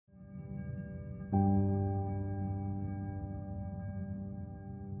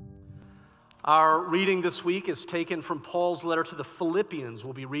Our reading this week is taken from Paul's letter to the Philippians.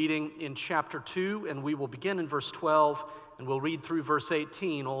 We'll be reading in chapter 2, and we will begin in verse 12, and we'll read through verse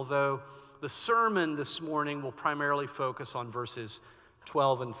 18, although the sermon this morning will primarily focus on verses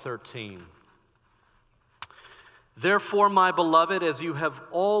 12 and 13. Therefore, my beloved, as you have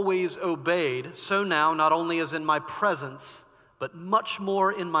always obeyed, so now, not only as in my presence, but much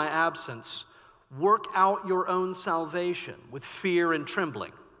more in my absence, work out your own salvation with fear and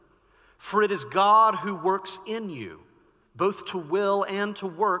trembling. For it is God who works in you, both to will and to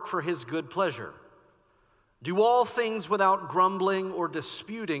work for his good pleasure. Do all things without grumbling or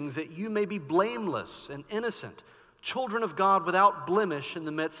disputing, that you may be blameless and innocent, children of God without blemish in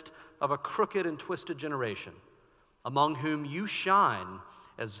the midst of a crooked and twisted generation, among whom you shine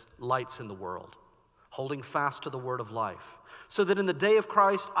as lights in the world, holding fast to the word of life, so that in the day of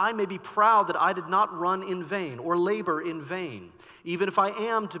Christ I may be proud that I did not run in vain or labor in vain, even if I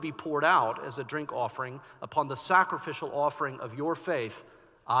am to be poured out as a drink offering upon the sacrificial offering of your faith.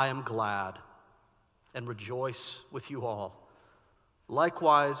 I am glad and rejoice with you all.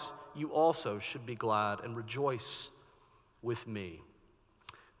 Likewise, you also should be glad and rejoice with me.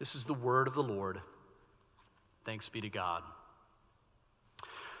 This is the word of the Lord. Thanks be to God.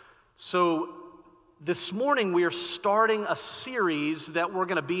 So this morning we are starting a series that we're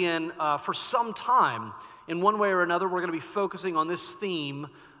going to be in for some time. In one way or another, we're going to be focusing on this theme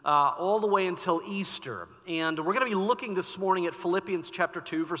all the way until Easter. And we're going to be looking this morning at Philippians chapter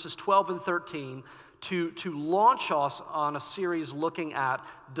 2, verses 12 and 13 to launch us on a series looking at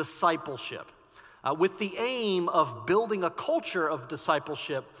discipleship, with the aim of building a culture of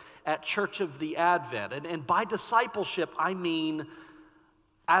discipleship at Church of the Advent. And by discipleship, I mean,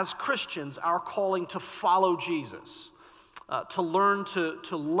 as Christians, our calling to follow Jesus, to learn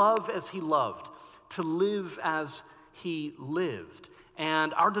to love as he loved, to live as he lived.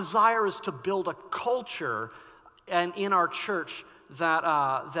 And our desire is to build a culture and in our church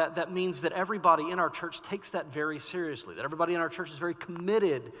that means that everybody in our church takes that very seriously, that everybody in our church is very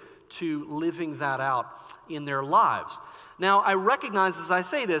committed to living that out in their lives. Now, I recognize as I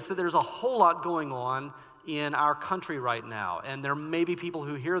say this that there's a whole lot going on in our country right now. And there may be people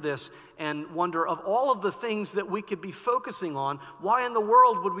who hear this and wonder, of all of the things that we could be focusing on, why in the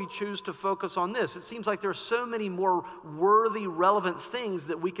world would we choose to focus on this? It seems like there's so many more worthy, relevant things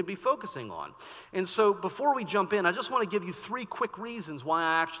that we could be focusing on. And so before we jump in, I just want to give you 3 quick reasons why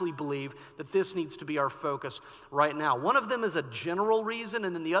I actually believe that this needs to be our focus right now. One of them is a general reason,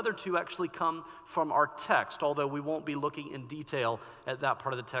 and then the other 2 actually come from our text, although we won't be looking in detail at that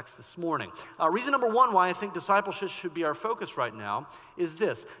part of the text this morning. Reason number 1 why I think discipleship should be our focus right now is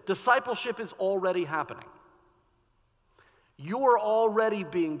this: discipleship is already happening. You're already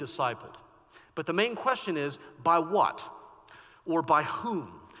being discipled. But the main question is, by what or by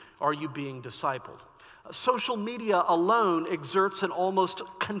whom are you being discipled? Social media alone exerts an almost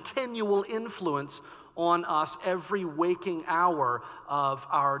continual influence on us every waking hour of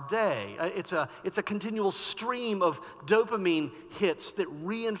our day. It's a continual stream of dopamine hits that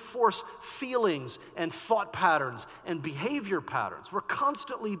reinforce feelings and thought patterns and behavior patterns. We're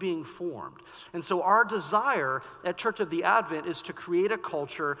constantly being formed. And so our desire at Church of the Advent is to create a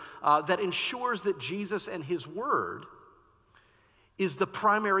culture that ensures that Jesus and his word is the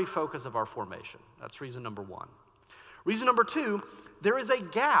primary focus of our formation. That's reason number 1. Reason number 2, there is a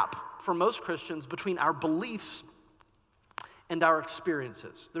gap for most Christians between our beliefs and our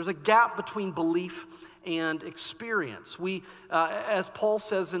experiences. There's a gap between belief and experience. We, as Paul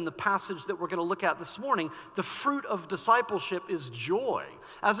says in the passage that we're going to look at this morning, the fruit of discipleship is joy.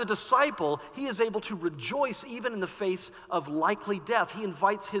 As a disciple, he is able to rejoice even in the face of likely death. He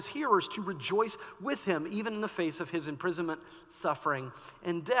invites his hearers to rejoice with him even in the face of his imprisonment, suffering,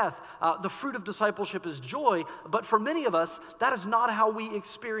 and death. The fruit of discipleship is joy, but for many of us, that is not how we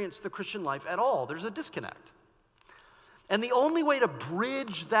experience the Christian life at all. There's a disconnect. And the only way to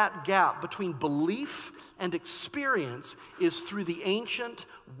bridge that gap between belief and experience is through the ancient,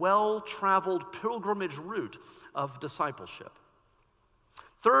 well-traveled pilgrimage route of discipleship.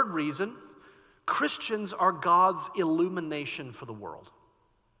 Third reason, Christians are God's illumination for the world.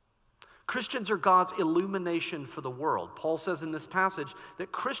 Christians are God's illumination for the world. Paul says in this passage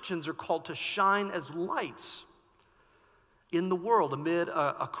that Christians are called to shine as lights in the world amid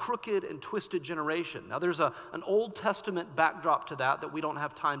a crooked and twisted generation. Now, there's an Old Testament backdrop to that we don't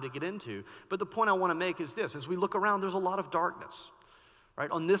have time to get into, but the point I want to make is this: as we look around, there's a lot of darkness. Right?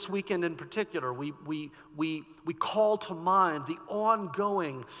 On this weekend in particular, we call to mind the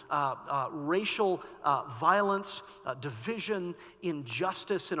ongoing racial violence, division,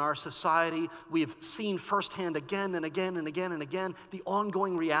 injustice in our society. We have seen firsthand again and again and again and again the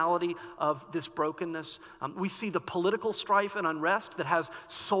ongoing reality of this brokenness. We see the political strife and unrest that has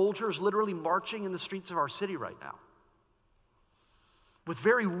soldiers literally marching in the streets of our city right now, with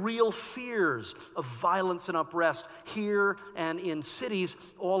very real fears of violence and unrest here and in cities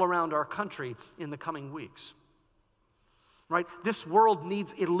all around our country in the coming weeks. Right? This world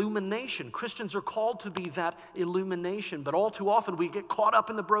needs illumination. Christians are called to be that illumination, but all too often we get caught up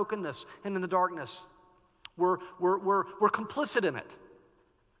in the brokenness and in the darkness. We're complicit in it.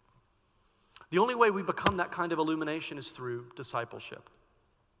 The only way we become that kind of illumination is through discipleship.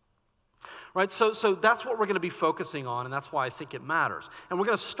 Right, so that's what we're going to be focusing on, and that's why I think it matters. And we're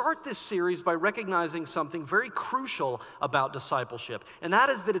going to start this series by recognizing something very crucial about discipleship, and that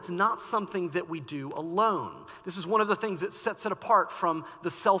is that it's not something that we do alone. This is one of the things that sets it apart from the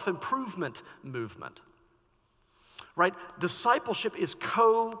self-improvement movement. Right? Discipleship is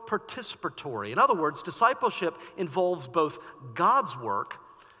co-participatory. In other words, discipleship involves both God's work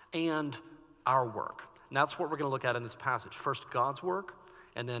and our work. And that's what we're going to look at in this passage. First, God's work,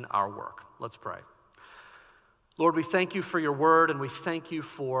 and then our work. Let's pray. Lord, we thank you for your word, and we thank you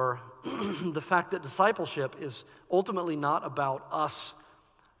for the fact that discipleship is ultimately not about us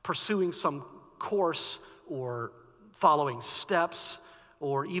pursuing some course or following steps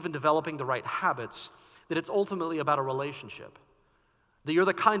or even developing the right habits, that it's ultimately about a relationship. That you're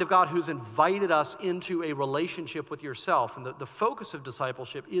the kind of God who's invited us into a relationship with yourself, and the focus of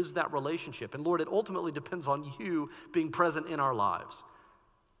discipleship is that relationship. And Lord, it ultimately depends on you being present in our lives.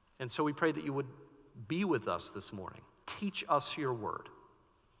 And so we pray that you would be with us this morning. Teach us your word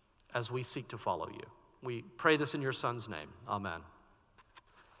as we seek to follow you. We pray this in your Son's name. Amen.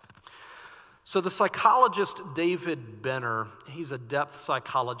 So the psychologist David Benner, he's a depth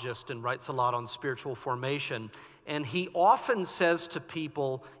psychologist and writes a lot on spiritual formation. And he often says to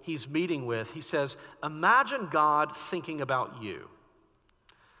people he's meeting with, he says, imagine God thinking about you.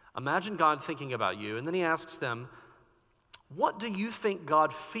 Imagine God thinking about you. And then he asks them, what do you think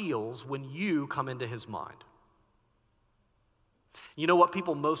God feels when you come into his mind? You know what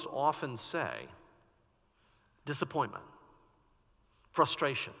people most often say? Disappointment,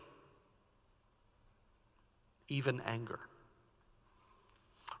 frustration, even anger.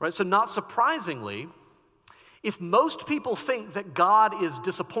 Right? So not surprisingly, if most people think that God is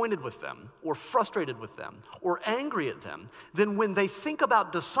disappointed with them or frustrated with them or angry at them, then when they think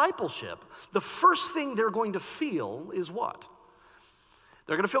about discipleship, the first thing they're going to feel is what?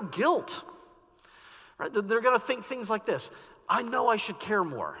 They're going to feel guilt. Right? They're going to think things like this. I know I should care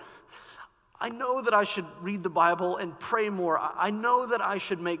more. I know that I should read the Bible and pray more. I know that I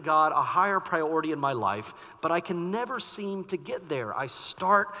should make God a higher priority in my life, but I can never seem to get there. I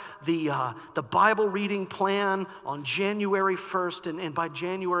start the Bible reading plan on January 1st, and by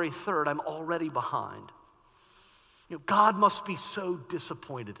January 3rd, I'm already behind. You know, God must be so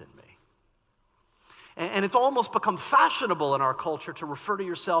disappointed in me. And it's almost become fashionable in our culture to refer to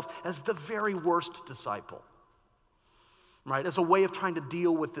yourself as the very worst disciple, right? As a way of trying to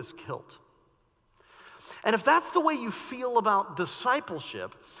deal with this guilt. And if that's the way you feel about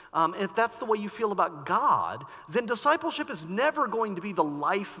discipleship, if that's the way you feel about God, then discipleship is never going to be the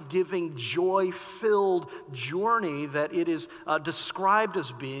life-giving, joy-filled journey that it is described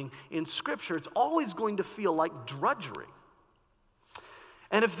as being in Scripture. It's always going to feel like drudgery.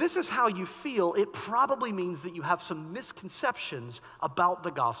 And if this is how you feel, it probably means that you have some misconceptions about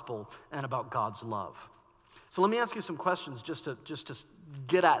the gospel and about God's love. So let me ask you some questions just to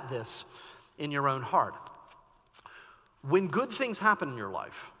get at this in your own heart. When good things happen in your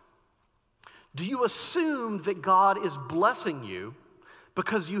life, do you assume that God is blessing you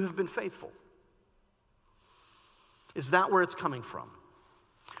because you have been faithful? Is that where it's coming from?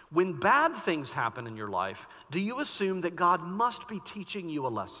 When bad things happen in your life, do you assume that God must be teaching you a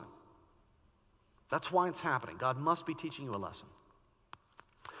lesson? That's why it's happening. God must be teaching you a lesson.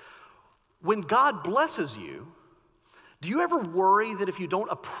 When God blesses you, do you ever worry that if you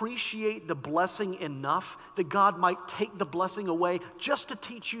don't appreciate the blessing enough, that God might take the blessing away just to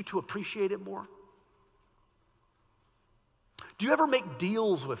teach you to appreciate it more? Do you ever make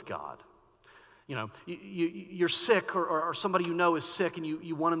deals with God? You know, you're sick or somebody you know is sick and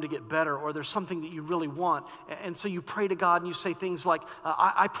you want them to get better, or there's something that you really want. And so you pray to God and you say things like,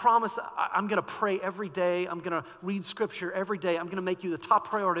 I promise that I'm going to pray every day. I'm going to read Scripture every day. I'm going to make you the top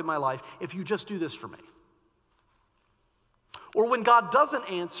priority of my life if you just do this for me. Or when God doesn't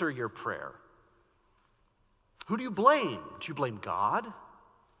answer your prayer, Who do you blame? Do you blame God? Do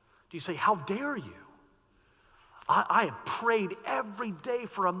you say, how dare you? I have prayed every day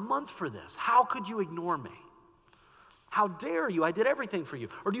for a month for this. How could you ignore me? How dare you? I did everything for you.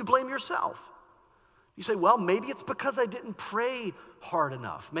 Or do you blame yourself? You say, well, maybe it's because I didn't pray hard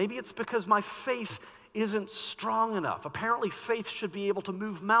enough. Maybe it's because my faith isn't strong enough. Apparently, faith should be able to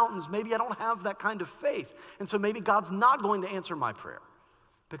move mountains. Maybe I don't have that kind of faith. And so maybe God's not going to answer my prayer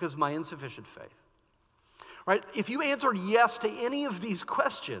because of my insufficient faith. Right? If you answered yes to any of these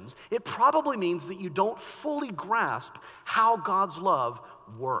questions, it probably means that you don't fully grasp how God's love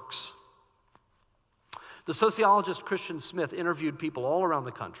works. The sociologist Christian Smith interviewed people all around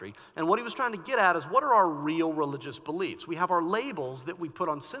the country, and what he was trying to get at is, what are our real religious beliefs? We have our labels that we put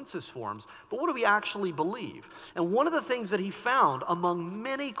on census forms, but what do we actually believe? And one of the things that he found among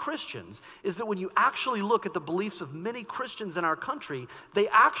many Christians is that when you actually look at the beliefs of many Christians in our country, they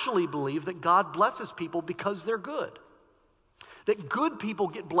actually believe that God blesses people because they're good. That good people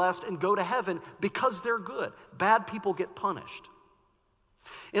get blessed and go to heaven because they're good. Bad people get punished.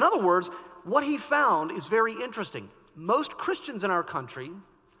 In other words, what he found is very interesting. Most Christians in our country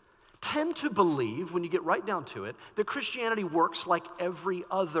tend to believe, when you get right down to it, that Christianity works like every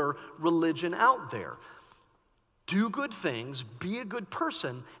other religion out there. Do good things, be a good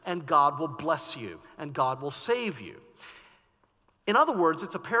person, and God will bless you, and God will save you. In other words,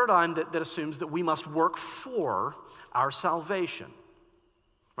 it's a paradigm that assumes that we must work for our salvation.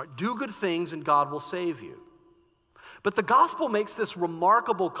 Right? Do good things, and God will save you. But the gospel makes this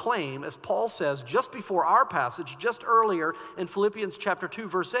remarkable claim, as Paul says just before our passage, just earlier in Philippians chapter 2,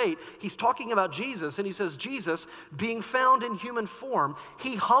 verse 8. He's talking about Jesus, and he says, Jesus, being found in human form,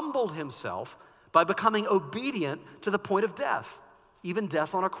 he humbled himself by becoming obedient to the point of death, even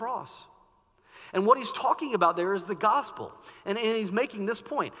death on a cross. And what he's talking about there is the gospel. And he's making this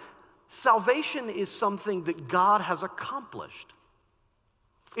point. Salvation is something that God has accomplished.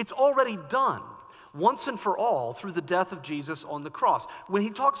 It's already done. Once and for all through the death of Jesus on the cross. When he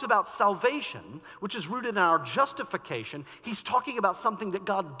talks about salvation, which is rooted in our justification, he's talking about something that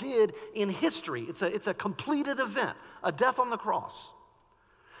God did in history. It's a completed event, a death on the cross.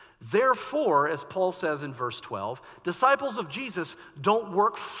 Therefore, as Paul says in verse 12, disciples of Jesus don't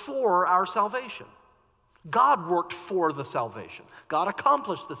work for our salvation. God worked for the salvation. God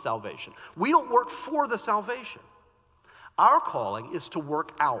accomplished the salvation. We don't work for the salvation. Our calling is to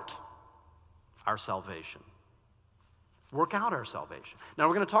work out our salvation. Work out our salvation. Now,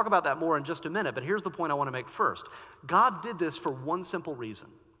 we're going to talk about that more in just a minute, but here's the point I want to make first. God did this for one simple reason.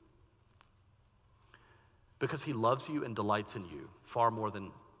 Because he loves you and delights in you far more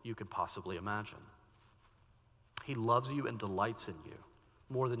than you could possibly imagine. He loves you and delights in you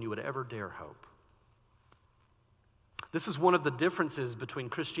more than you would ever dare hope. This is one of the differences between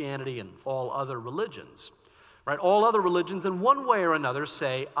Christianity and all other religions. Right? All other religions, in one way or another,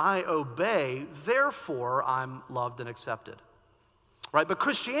 say, I obey, therefore I'm loved and accepted. Right? But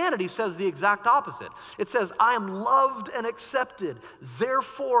Christianity says the exact opposite. It says, I am loved and accepted,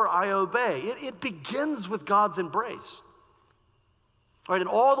 therefore I obey. It begins with God's embrace. Right? And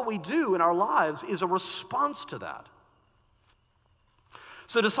all that we do in our lives is a response to that.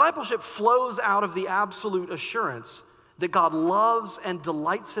 So discipleship flows out of the absolute assurance that God loves and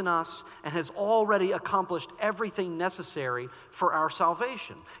delights in us and has already accomplished everything necessary for our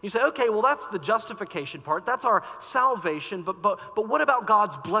salvation. You say, okay, well, that's the justification part. That's our salvation, but what about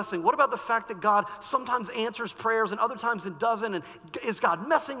God's blessing? What about the fact that God sometimes answers prayers and other times it doesn't? And is God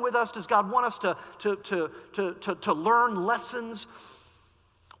messing with us? Does God want us to learn lessons?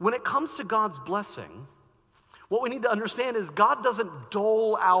 When it comes to God's blessing, what we need to understand is God doesn't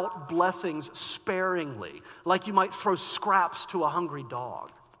dole out blessings sparingly, like you might throw scraps to a hungry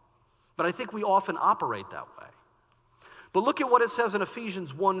dog. But I think we often operate that way. But look at what it says in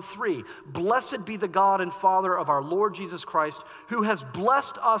Ephesians 1:3. Blessed be the God and Father of our Lord Jesus Christ, who has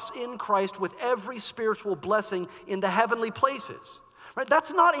blessed us in Christ with every spiritual blessing in the heavenly places. Right?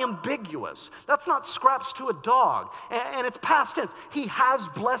 That's not ambiguous. That's not scraps to a dog. And it's past tense. He has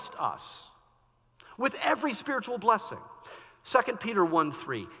blessed us with every spiritual blessing. 2 Peter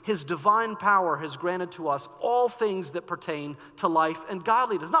 1:3, his divine power has granted to us all things that pertain to life and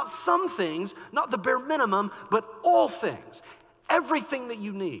godliness. Not some things, not the bare minimum, but all things. Everything that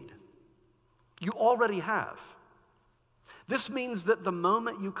you need, you already have. This means that the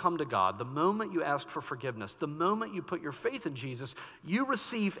moment you come to God, the moment you ask for forgiveness, the moment you put your faith in Jesus, you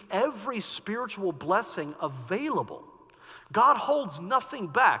receive every spiritual blessing available. God holds nothing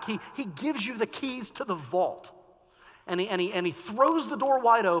back. He gives you the keys to the vault. And he throws the door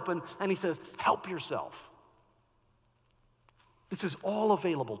wide open and he says, help yourself. This is all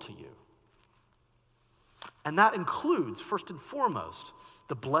available to you. And that includes, first and foremost,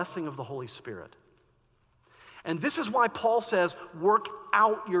 the blessing of the Holy Spirit. And this is why Paul says, work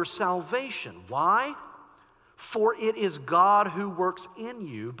out your salvation. Why? For it is God who works in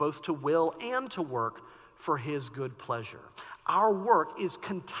you, both to will and to work for his good pleasure. Our work is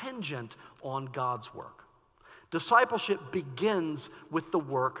contingent on God's work. Discipleship begins with the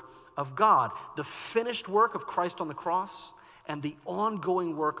work of God, the finished work of Christ on the cross, and the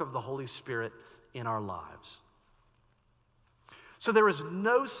ongoing work of the Holy Spirit in our lives. So there is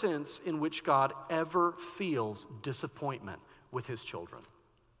no sense in which God ever feels disappointment with his children.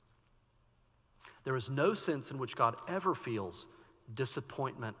 There is no sense in which God ever feels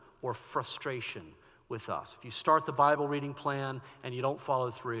disappointment or frustration with us. If you start the Bible reading plan and you don't follow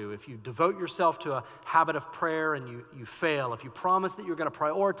through, if you devote yourself to a habit of prayer and you fail, if you promise that you're going to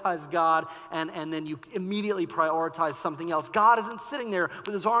prioritize God and then you immediately prioritize something else, God isn't sitting there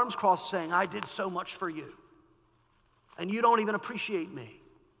with his arms crossed saying, I did so much for you, and you don't even appreciate me.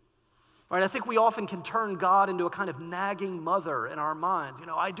 Right? I think we often can turn God into a kind of nagging mother in our minds. You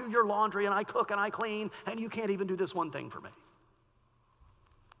know, I do your laundry and I cook and I clean, and you can't even do this one thing for me.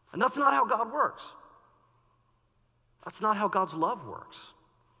 And that's not how God works. That's not how God's love works.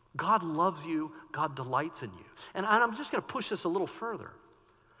 God loves you. God delights in you. And I'm just going to push this a little further.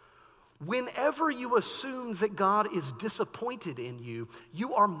 Whenever you assume that God is disappointed in you,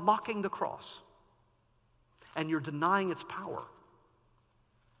 you are mocking the cross, and you're denying its power.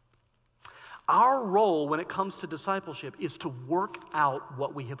 Our role when it comes to discipleship is to work out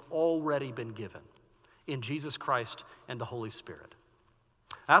what we have already been given in Jesus Christ and the Holy Spirit.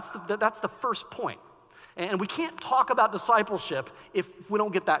 That's the first point. And we can't talk about discipleship if we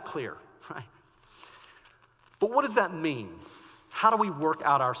don't get that clear, right? But what does that mean? How do we work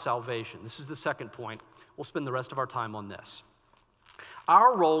out our salvation? This is the second point. We'll spend the rest of our time on this.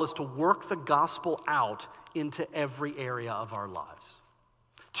 Our role is to work the gospel out into every area of our lives.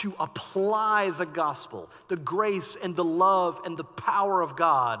 To apply the gospel, the grace and the love and the power of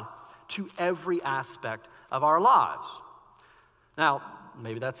God to every aspect of our lives. Now,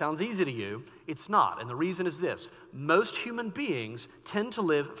 maybe that sounds easy to you. It's not, and the reason is this. Most human beings tend to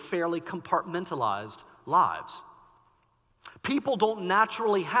live fairly compartmentalized lives. People don't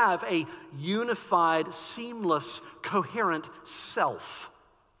naturally have a unified, seamless, coherent self.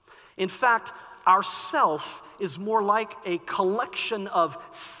 In fact, our self is more like a collection of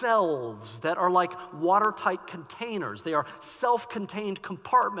selves that are like watertight containers. They are self-contained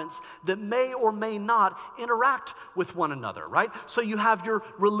compartments that may or may not interact with one another, right? So you have your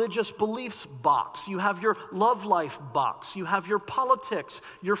religious beliefs box, you have your love life box, you have your politics,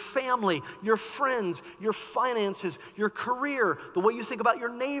 your family, your friends, your finances, your career, the way you think about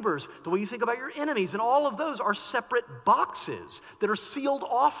your neighbors, the way you think about your enemies, and all of those are separate boxes that are sealed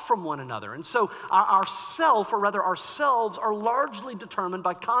off from one another. And so our self, or rather ourselves, are largely determined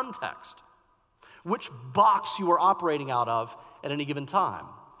by context, which box you are operating out of at any given time.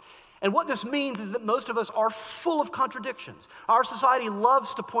 And what this means is that most of us are full of contradictions. Our society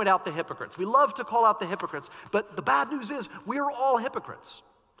loves to point out the hypocrites. We love to call out the hypocrites, but the bad news is we are all hypocrites.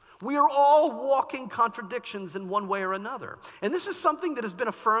 We are all walking contradictions in one way or another. And this is something that has been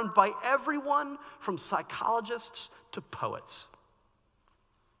affirmed by everyone from psychologists to poets.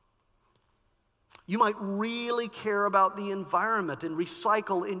 You might really care about the environment and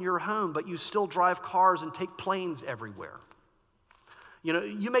recycle in your home, but you still drive cars and take planes everywhere. You know,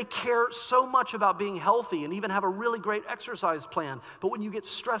 you may care so much about being healthy and even have a really great exercise plan, but when you get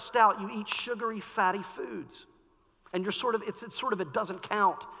stressed out, you eat sugary, fatty foods. And you're it doesn't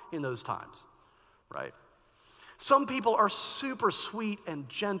count in those times, right? Some people are super sweet and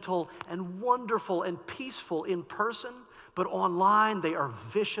gentle and wonderful and peaceful in person, but online they are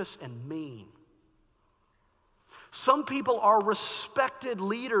vicious and mean. Some people are respected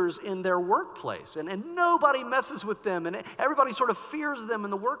leaders in their workplace, and nobody messes with them, and everybody sort of fears them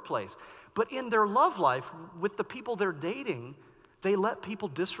in the workplace. But in their love life, with the people they're dating, they let people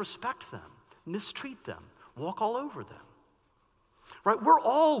disrespect them, mistreat them, walk all over them. Right? We're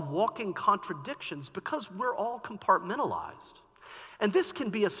all walking contradictions because we're all compartmentalized. And this can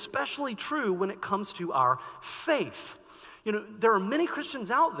be especially true when it comes to our faith. You know, there are many Christians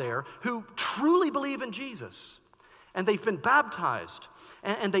out there who truly believe in Jesus, and they've been baptized,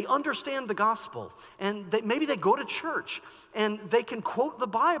 and they understand the gospel, and maybe they go to church, and they can quote the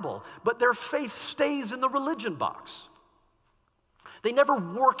Bible, but their faith stays in the religion box. They never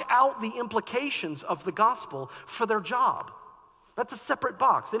work out the implications of the gospel for their job. That's a separate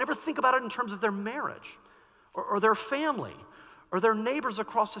box. They never think about it in terms of their marriage, or their family, or their neighbors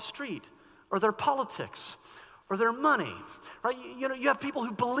across the street, or their politics, or their money, right? You have people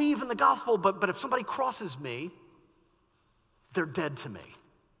who believe in the gospel, but if somebody crosses me, they're dead to me,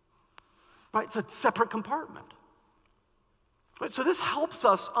 right? It's a separate compartment. Right? So this helps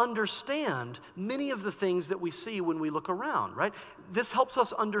us understand many of the things that we see when we look around, right? This helps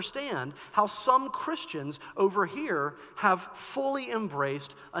us understand how some Christians over here have fully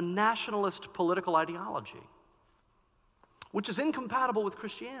embraced a nationalist political ideology, which is incompatible with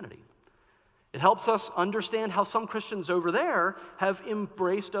Christianity. It helps us understand how some Christians over there have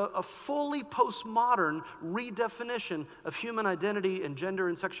embraced a fully postmodern redefinition of human identity and gender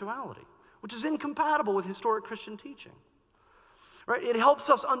and sexuality, which is incompatible with historic Christian teaching. Right? It helps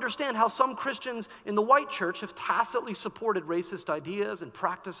us understand how some Christians in the white church have tacitly supported racist ideas and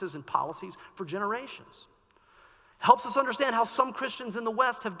practices and policies for generations. It helps us understand how some Christians in the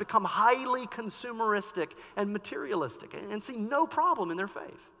West have become highly consumeristic and materialistic and see no problem in their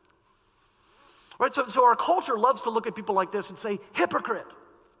faith. Right? So our culture loves to look at people like this and say, hypocrite,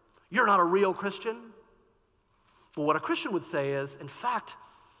 you're not a real Christian. Well, what a Christian would say is, in fact,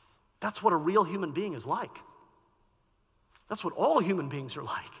 that's what a real human being is like. That's what all human beings are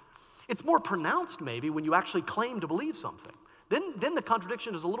like. It's more pronounced maybe when you actually claim to believe something. Then the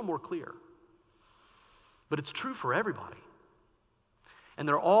contradiction is a little more clear. But it's true for everybody. And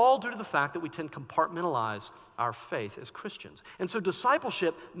they're all due to the fact that we tend to compartmentalize our faith as Christians. And so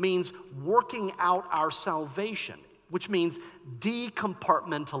discipleship means working out our salvation, which means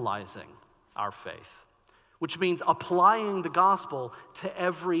decompartmentalizing our faith, which means applying the gospel to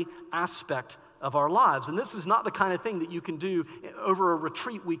every aspect of our lives. And this is not the kind of thing that you can do over a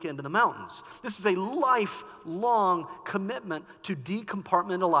retreat weekend in the mountains. This is a lifelong commitment to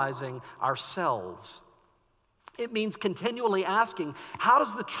decompartmentalizing ourselves. It means continually asking, how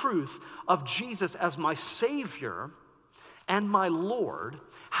does the truth of Jesus as my Savior and my Lord,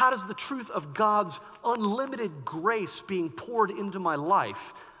 how does the truth of God's unlimited grace being poured into my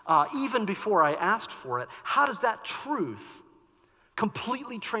life, even before I asked for it, how does that truth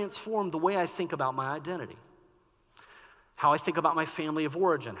completely transform the way I think about my identity? How I think about my family of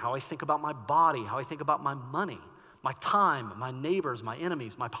origin, how I think about my body, how I think about my money, my time, my neighbors, my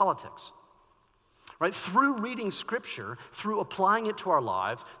enemies, my politics. Right? Through reading Scripture, through applying it to our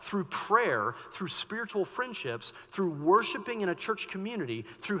lives, through prayer, through spiritual friendships, through worshiping in a church community,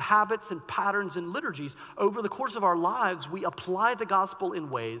 through habits and patterns and liturgies, over the course of our lives, we apply the gospel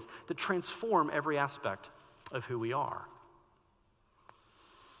in ways that transform every aspect of who we are.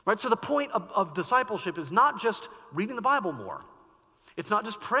 Right? So the point of discipleship is not just reading the Bible more. It's not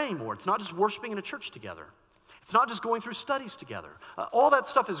just praying more. It's not just worshiping in a church together. It's not just going through studies together. All that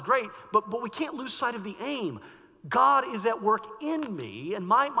stuff is great, but we can't lose sight of the aim. God is at work in me, and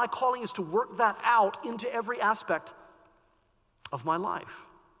my calling is to work that out into every aspect of my life.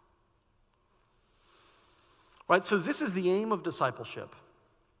 Right? So this is the aim of discipleship.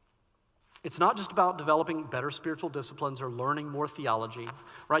 It's not just about developing better spiritual disciplines or learning more theology,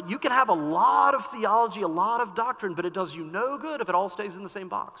 right? You can have a lot of theology, a lot of doctrine, but it does you no good if it all stays in the same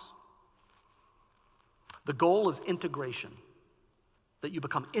box. The goal is integration, that you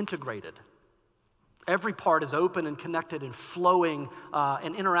become integrated. Every part is open and connected and flowing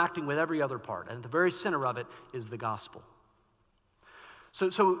and interacting with every other part. And at the very center of it is the gospel.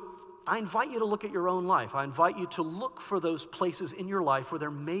 So I invite you to look at your own life. I invite you to look for those places in your life where there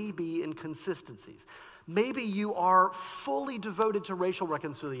may be inconsistencies. Maybe you are fully devoted to racial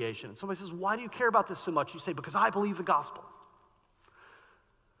reconciliation. And somebody says, why do you care about this so much? You say, because I believe the gospel.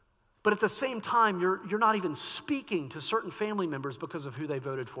 But at the same time, you're not even speaking to certain family members because of who they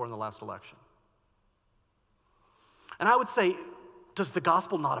voted for in the last election. And I would say, does the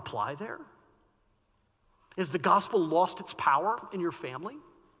gospel not apply there? Has the gospel lost its power in your family?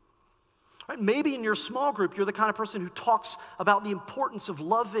 Right? Maybe in your small group, you're the kind of person who talks about the importance of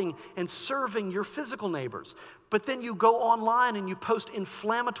loving and serving your physical neighbors. But then you go online and you post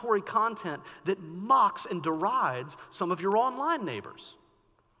inflammatory content that mocks and derides some of your online neighbors.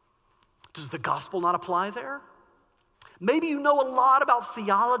 Does the gospel not apply there? Maybe you know a lot about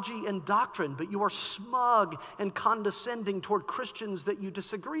theology and doctrine, but you are smug and condescending toward Christians that you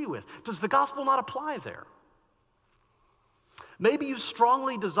disagree with. Does the gospel not apply there? Maybe you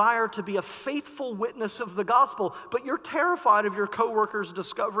strongly desire to be a faithful witness of the gospel, but you're terrified of your coworkers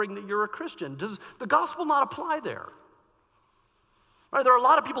discovering that you're a Christian. Does the gospel not apply there? Right, there are a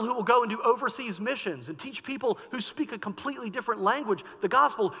lot of people who will go and do overseas missions and teach people who speak a completely different language, the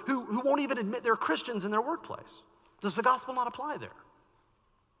gospel, who won't even admit they're Christians in their workplace. Does the gospel not apply there?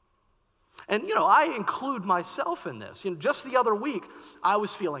 And, I include myself in this. Just the other week, I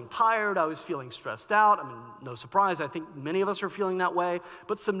was feeling tired. I was feeling stressed out. I mean, no surprise. I think many of us are feeling that way.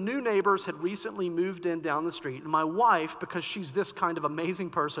 But some new neighbors had recently moved in down the street. And my wife, because she's this kind of amazing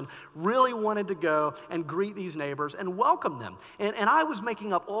person, really wanted to go and greet these neighbors and welcome them. And I was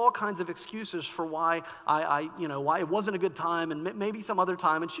making up all kinds of excuses for why why it wasn't a good time and maybe some other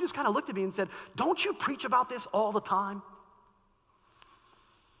time. And she just kind of looked at me and said, "Don't you preach about this all the time?"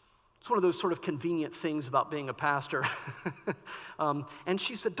 It's one of those sort of convenient things about being a pastor. And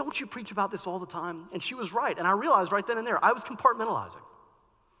she said, "Don't you preach about this all the time?" And she was right. And I realized right then and there, I was compartmentalizing.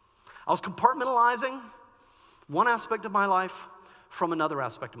 I was compartmentalizing one aspect of my life from another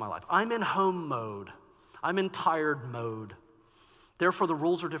aspect of my life. I'm in home mode. I'm in tired mode. Therefore, the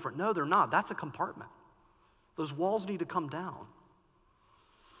rules are different. No, they're not. That's a compartment. Those walls need to come down.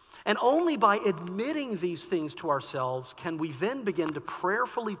 And only by admitting these things to ourselves can we then begin to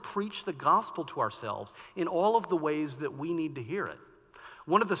prayerfully preach the gospel to ourselves in all of the ways that we need to hear it.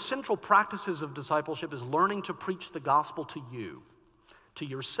 One of the central practices of discipleship is learning to preach the gospel to you, to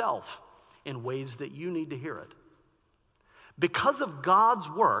yourself, in ways that you need to hear it. Because of God's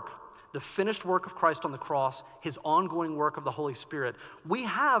work, the finished work of Christ on the cross, his ongoing work of the Holy Spirit, we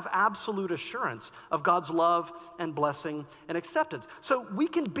have absolute assurance of God's love and blessing and acceptance. So we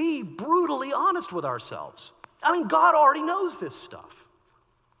can be brutally honest with ourselves. I mean, God already knows this stuff.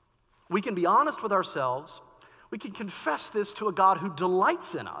 We can be honest with ourselves. We can confess this to a God who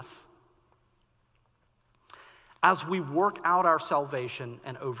delights in us as we work out our salvation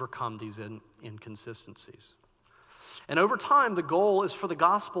and overcome these inconsistencies. And over time, the goal is for the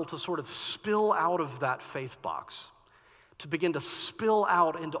gospel to sort of spill out of that faith box, to begin to spill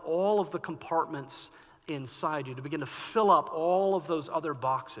out into all of the compartments inside you, to begin to fill up all of those other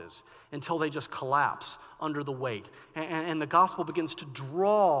boxes until they just collapse under the weight. And the gospel begins to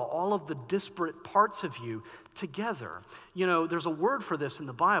draw all of the disparate parts of you together. There's a word for this in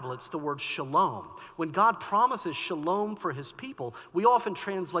the Bible. It's the word shalom. When God promises shalom for his people, we often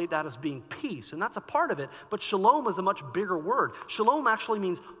translate that as being peace, and that's a part of it, but shalom is a much bigger word. Shalom actually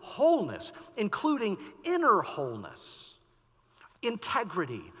means wholeness, including inner wholeness,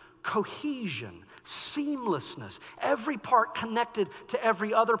 integrity, cohesion, seamlessness, every part connected to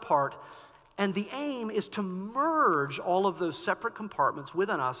every other part. And the aim is to merge all of those separate compartments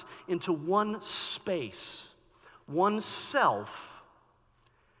within us into one space, one self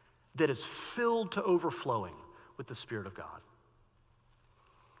that is filled to overflowing with the Spirit of God.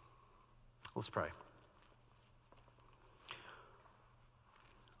 Let's pray.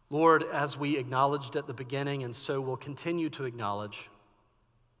 Lord, as we acknowledged at the beginning, and so we'll continue to acknowledge,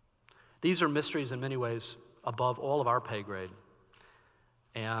 these are mysteries in many ways above all of our pay grade,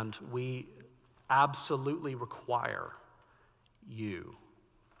 and we absolutely require you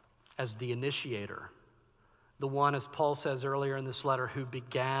as the initiator, the one, as Paul says earlier in this letter, who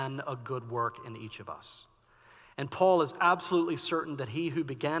began a good work in each of us. And Paul is absolutely certain that he who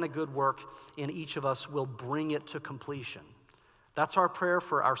began a good work in each of us will bring it to completion. That's our prayer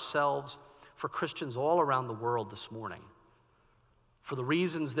for ourselves, for Christians all around the world this morning. For the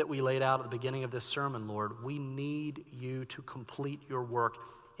reasons that we laid out at the beginning of this sermon, Lord, we need you to complete your work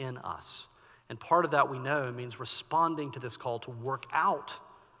in us. And part of that we know means responding to this call to work out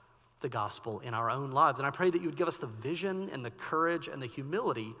the gospel in our own lives. And I pray that you would give us the vision and the courage and the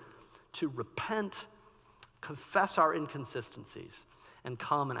humility to repent, confess our inconsistencies, and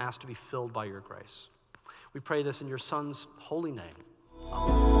come and ask to be filled by your grace. We pray this in your Son's holy name.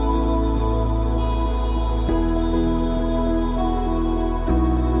 Amen.